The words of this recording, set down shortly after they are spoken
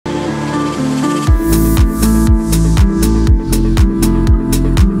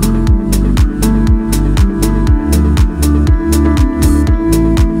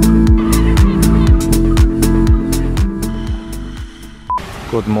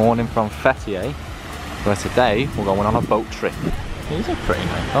Good morning from Fethiye, where today we're going on a boat trip. These are pretty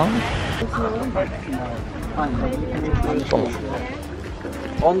nice, aren't they?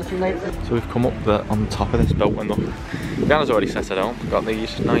 So we've come up on top of this boat and look, Rihanna's already set it out. Got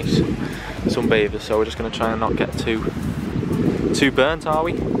these nice sunbathers, so we're just going to try and not get too burnt, are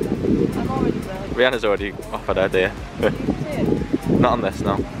we? I'm already burnt. Rihanna's already off her head here. Not on this,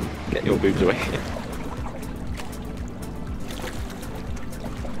 no. Get your boobs away.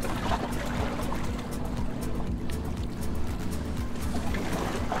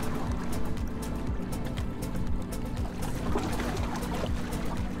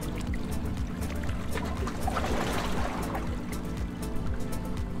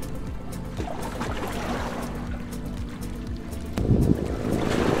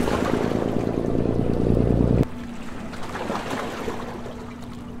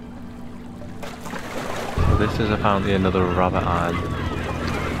 This is apparently another rabbit island.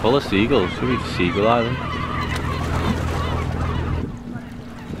 Full of seagulls. Should be Seagull Island.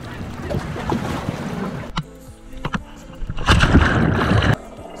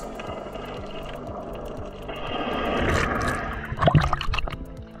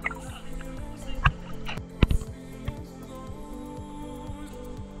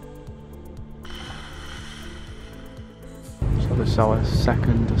 So this is our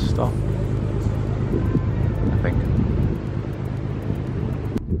second stop, I think.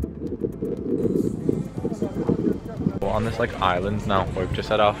 We're on this like island now where we've just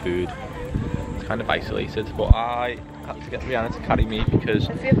had our food. It's kind of isolated, but I had to get Rihanna to carry me because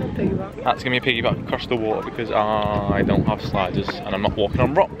I had to give me a piggyback across the water because I don't have sliders and I'm not walking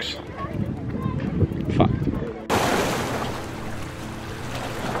on rocks. Fact.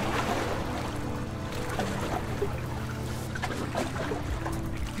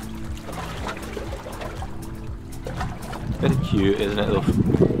 Very cute, isn't it, love?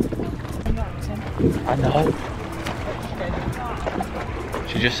 I know.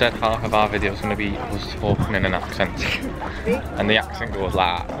 She just said half of our video is going to be us talking in an accent. And the accent goes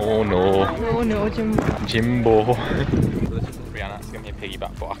like, oh no. Oh no, Jimbo. Jimbo. So this is Rihanna asking me a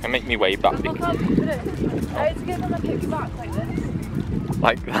piggyback, but I can make me way back. I can't do it. I had to give them a piggyback like this.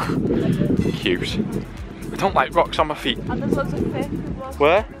 Like that. Cute. I don't like rocks on my feet. And there's loads of fish as well.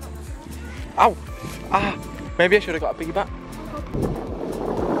 Where? Ow! Ah! Maybe I should have got a piggyback.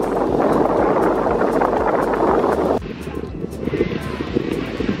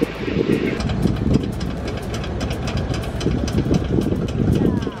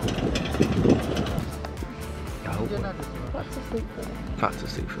 Back to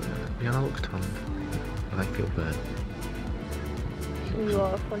sleep for a minute. Rihanna looks tanned and I feel burnt. You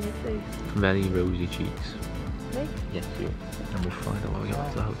are on your face. Very rosy cheeks. Me? Yes, you. And we'll find out when we get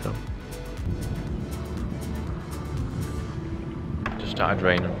back to the hotel. Just started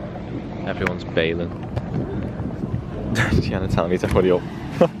raining. Everyone's bailing. Rihanna telling me to hurry up.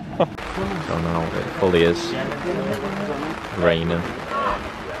 So now it fully is raining.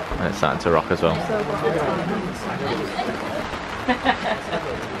 And it's starting to rock as well.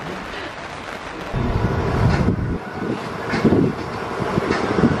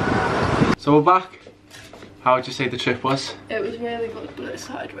 So we're back. How would you say the trip was? It was really good, but it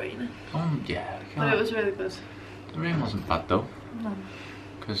started raining. Yeah. But it was really good. The rain wasn't bad though. No.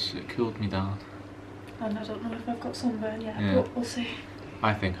 Because it cooled me down. And I don't know if I've got sunburn yet, Yeah. but we'll see.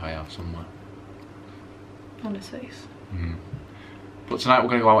 I think I have somewhere. On his face. Mm. But tonight we're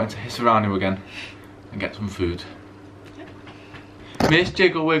going to go out into Hisaranu again and get some food. Yep. Miss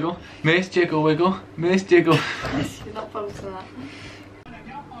Jiggle Wiggle, Miss Jiggle Wiggle, Miss Jiggle. You're not posting that.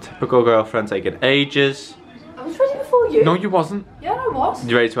 Typical girlfriend taking ages. I was ready before you. No, you wasn't. Yeah, I was.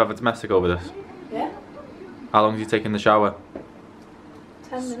 You ready to have a domestic over this? Yeah. How long have you taken the shower?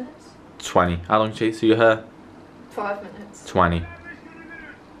 10 minutes. 20. How long do you take to do your hair? 5 minutes. 20.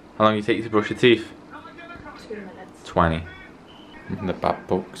 How long do you take to brush your teeth? 2 minutes. 20. In the bad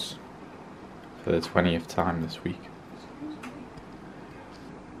books for the 20th time this week.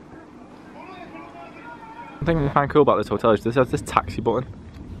 One thing I find cool about this hotel is this has this taxi button.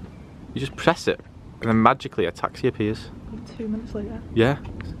 You just press it and then magically a taxi appears. 2 minutes later. Yeah,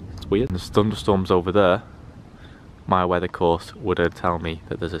 it's weird. There's thunderstorms over there. My weather course would tell me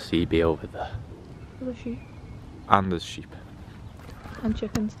that there's a CB over there. There's sheep. And there's sheep. And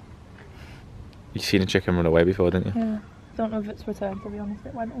chickens. You've seen a chicken run away before, didn't you? Yeah. I don't know if it's returned, to be honest.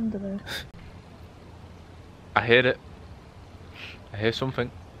 It went under there. I hear it. I hear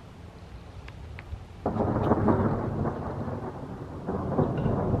something. I'm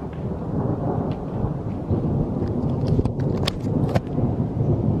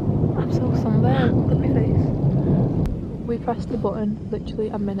so sunburned. Look at my face. We pressed the button mountain literally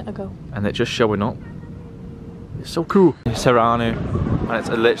a minute ago. And they're just showing up. It's so cool. It's Serrano, and it's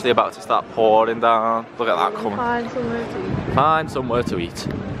literally about to start pouring down. Look at that coming. Find somewhere to eat. Find somewhere to eat.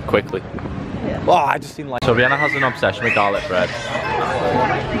 Quickly. Yeah. Oh, I just seen like... So Rihanna has an obsession with garlic bread.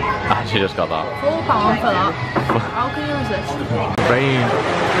 And she just got that. £4 for that. How can you resist? Rain.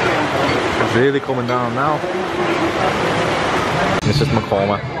 It's really coming down now. This is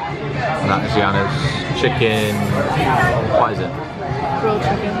McCorma. And that is Rihanna's chicken... What is it? Grilled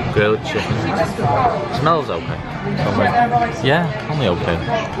chicken. Grilled chicken. It smells okay. Yeah, only okay.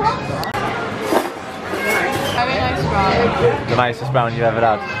 Very nice brown. The nicest brown you've ever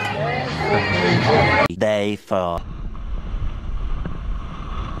had. Day 4.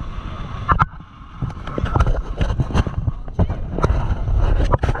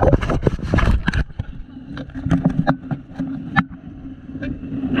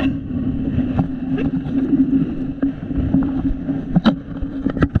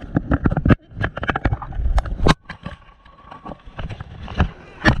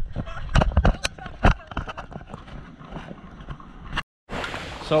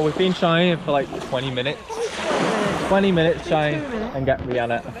 So we've been trying for like 20 minutes. 20 minutes trying and get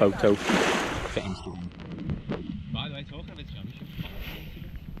Rihanna a photo for Instagram. By the way, talking of Instagram, you should follow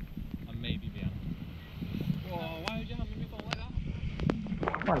Instagram. And maybe Rihanna. Whoa, why would you have me before like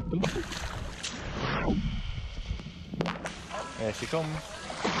that? Here she comes.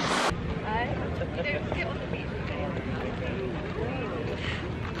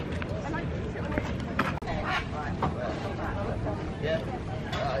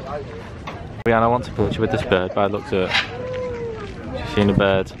 Rihanna wants a picture with this bird by the looks of it. She's seen a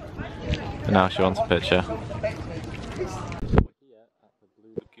bird and now she wants a picture. So we're here at the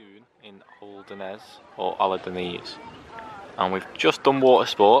Blue Lagoon in Oludeniz, and we've just done water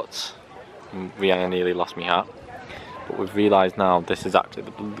sports. Rihanna nearly lost me hat, but we've realised now this is actually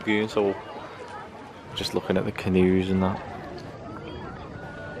the Blue Lagoon, so just looking at the canoes and that.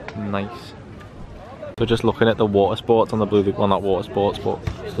 Nice. So just looking at the water sports on the Blue Lagoon, well not water sports but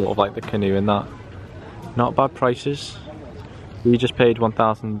sort of like the canoe and that. Not bad prices. We just paid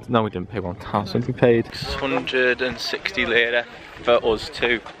 1,000, no we didn't pay 1,000, we paid 660 lira for us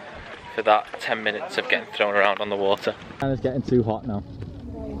two for that 10 minutes of getting thrown around on the water. And it's getting too hot now.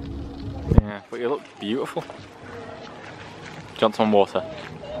 Yeah, but you look beautiful. Do you want some water?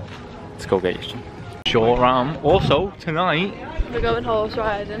 Let's go get you some. Short ram. Also, tonight we're going horse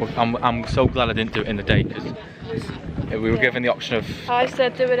riding. I'm so glad I didn't do it in the day because we were given the option of... I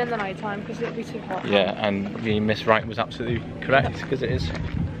said do it in the night time because it'd be too hot. Yeah, and the Miss Wright was absolutely correct because it is.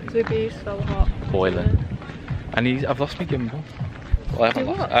 It would be so hot. Boiling. And I've lost my gimbal. Well,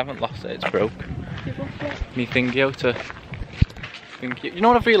 I haven't lost it, it's broke. You've lost it? Me thingy to... You know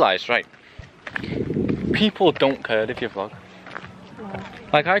what I've realised, right? People don't care if you vlog. No.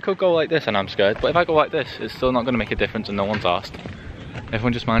 Like I could go like this and I'm scared, but if I go like this, it's still not going to make a difference and no one's asked.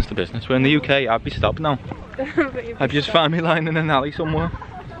 Everyone just minds the business. We're in the UK, I'd be stopped now. I'd just find me lying in an alley somewhere.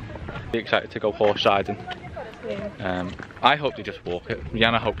 Be excited to go horse riding. Yeah. I hope they just walk it.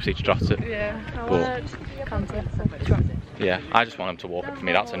 Rihanna hopes he trots it. Yeah, I want to canter trot it. Yeah, I just want him to walk it for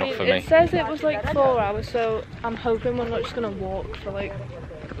me, that's enough for me. It says it was like 4 hours, so I'm hoping we're not just going to walk for like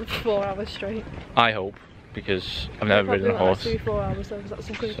 4 hours straight. I hope, because I've never ridden a horse. 4 hours though, because that's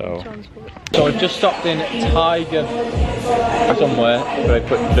some good transport. So we've just stopped in Tiger somewhere for a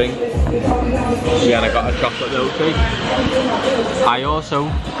quick drink. Rihanna got a chocolate milkshake. I also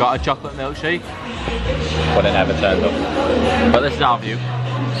got a chocolate milkshake, but it never turned up. But this is our view.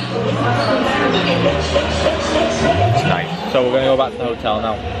 It's nice. So we're going to go back to the hotel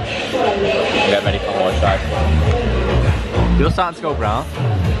now and get ready for horse ride. You're starting to go brown.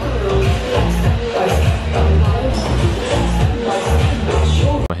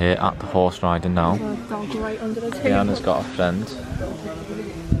 We're here at the horse riding now. Rihanna's got a friend.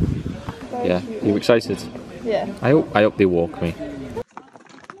 Yeah, are you excited? Yeah. I hope they walk me.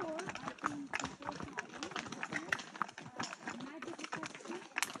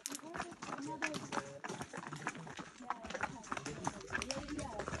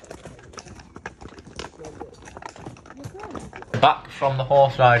 Back from the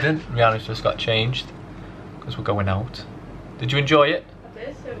horse riding, Rihanna's just got changed because we're going out. Did you enjoy it? I did,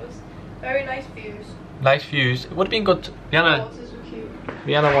 it was very nice views. Nice views. It would have been good. Rihanna, horses were cute.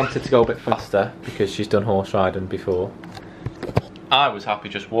 Rihanna wanted to go a bit faster because she's done horse riding before. I was happy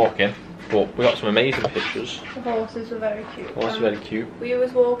just walking, but we got some amazing pictures. The horses were very cute. Horses were very cute. We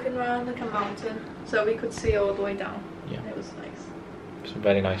was walking around like a mountain, so we could see all the way down. Yeah. It was nice. Some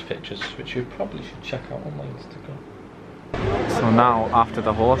very nice pictures, which you probably should check out on Instagram. So now, after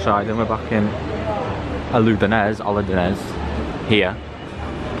the horse riding, we're back in Oludeniz here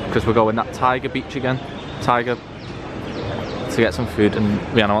because we're going that Tiger Beach again. Tiger to get some food, and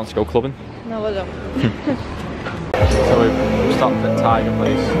Rihanna wants to go clubbing. No, I don't. So we've stopped at Tiger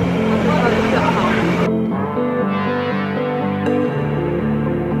Place.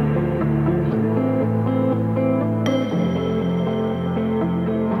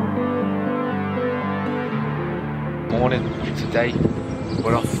 Morning. Today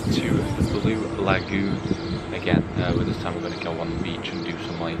we're off to Blue Lagoon again. With this time we're going to go on the beach and do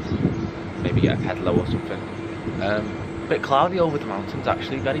some like maybe get a pedalo or something. A bit cloudy over the mountains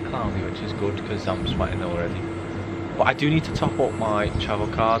actually, very cloudy, which is good because I'm sweating already. But I do need to top up my travel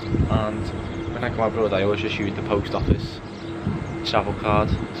card, and when I go abroad I always just use the post office travel card,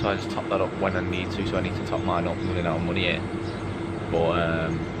 so I just top that up when I need to. So I need to top mine up, running out of money here.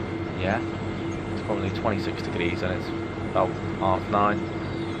 But yeah, it's currently 26 degrees and it's about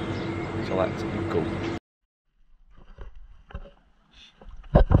 9:30, so let's go.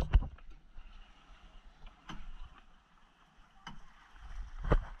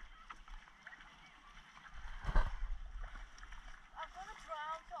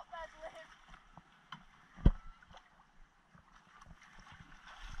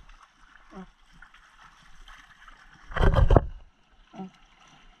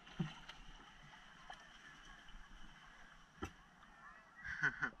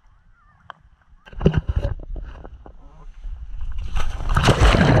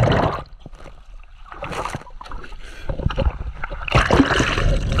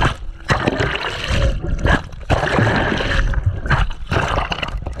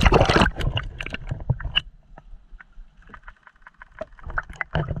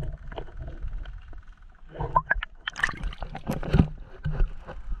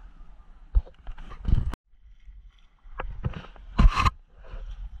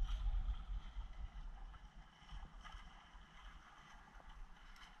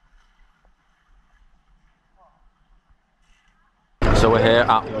 So we're here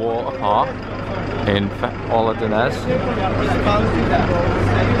at water park in Oludeniz.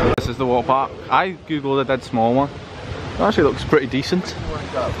 This is the water park. I googled a dead small one. It actually looks pretty decent.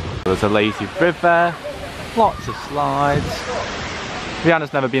 There's a lazy river, lots of slides.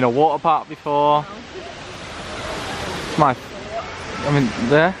 Rihanna's never been a water park before.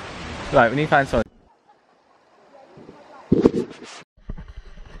 There. Right, we need to find something.